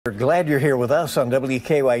We're glad you're here with us on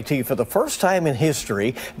WKYT. For the first time in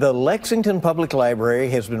history, the Lexington Public Library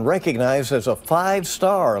has been recognized as a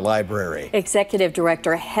 5-star library. Executive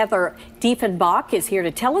Director Heather Dieffenbach is here to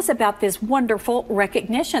tell us about this wonderful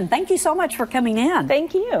recognition. Thank you so much for coming in.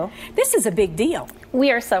 Thank you. This is a big deal. We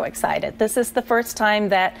are so excited. This is the first time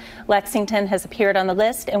that Lexington has appeared on the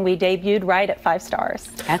list, and we debuted right at 5 stars.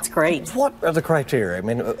 That's great. What are the criteria? I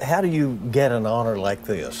mean, how do you get an honor like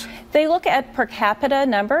this? They look at per capita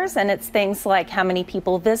numbers, and it's things like how many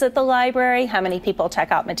people visit the library, how many people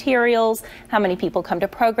check out materials, how many people come to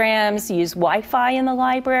programs, use Wi-Fi in the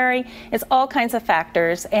library. It's all kinds of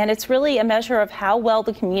factors, and it's really a measure of how well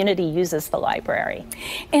the community uses the library.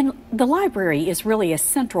 And the library is really a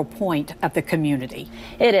central point of the community.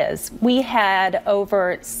 It is. We had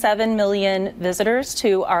over 7 million visitors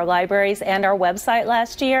to our libraries and our website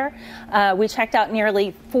last year. We checked out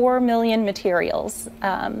nearly 4 million materials.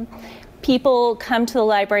 People come to the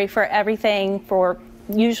library for everything for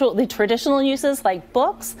the traditional uses like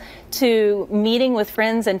books, to meeting with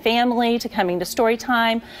friends and family, to coming to story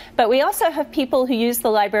time. But we also have people who use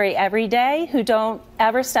the library every day who don't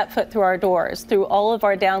ever step foot through our doors, through all of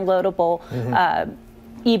our downloadable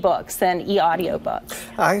e-books and e-audiobooks.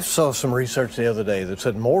 I saw some research the other day that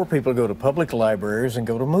said more people go to public libraries than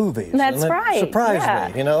go to movies. That's right.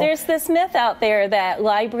 Surprised me, you know. There's this myth out there that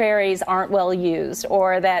libraries aren't well used,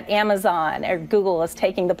 or that Amazon or Google is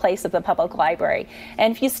taking the place of the public library.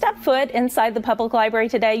 And if you step foot inside the public library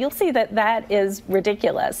today, you'll see that that is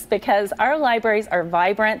ridiculous, because our libraries are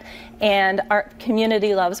vibrant and our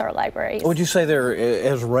community loves our libraries. Would you say they're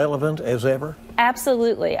as relevant as ever?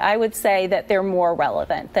 Absolutely. I would say that they're more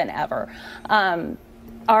relevant than ever.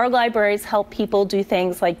 Our libraries help people do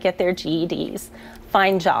things like get their GEDs,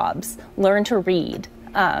 find jobs, learn to read.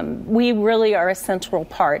 We really are a central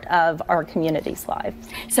part of our community's lives.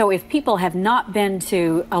 So if people have not been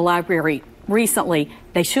to a library recently,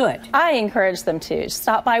 they should. I encourage them to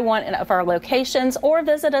stop by one of our locations or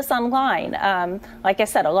visit us online. Like I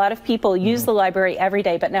said, a lot of people use the library every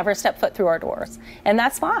day but never step foot through our doors, and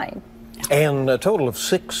that's fine. And a total of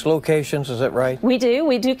 6 locations, is that right? We do.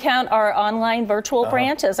 We do count our online virtual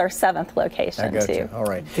branch as our 7th location, I got too. you. All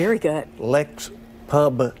right. Very good.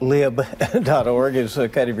 LexPubLib.org is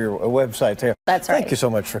kind of your website there. That's right. Thank you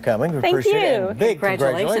so much for coming. We Thank appreciate you. it. And big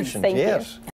congratulations. Thank you. Yes.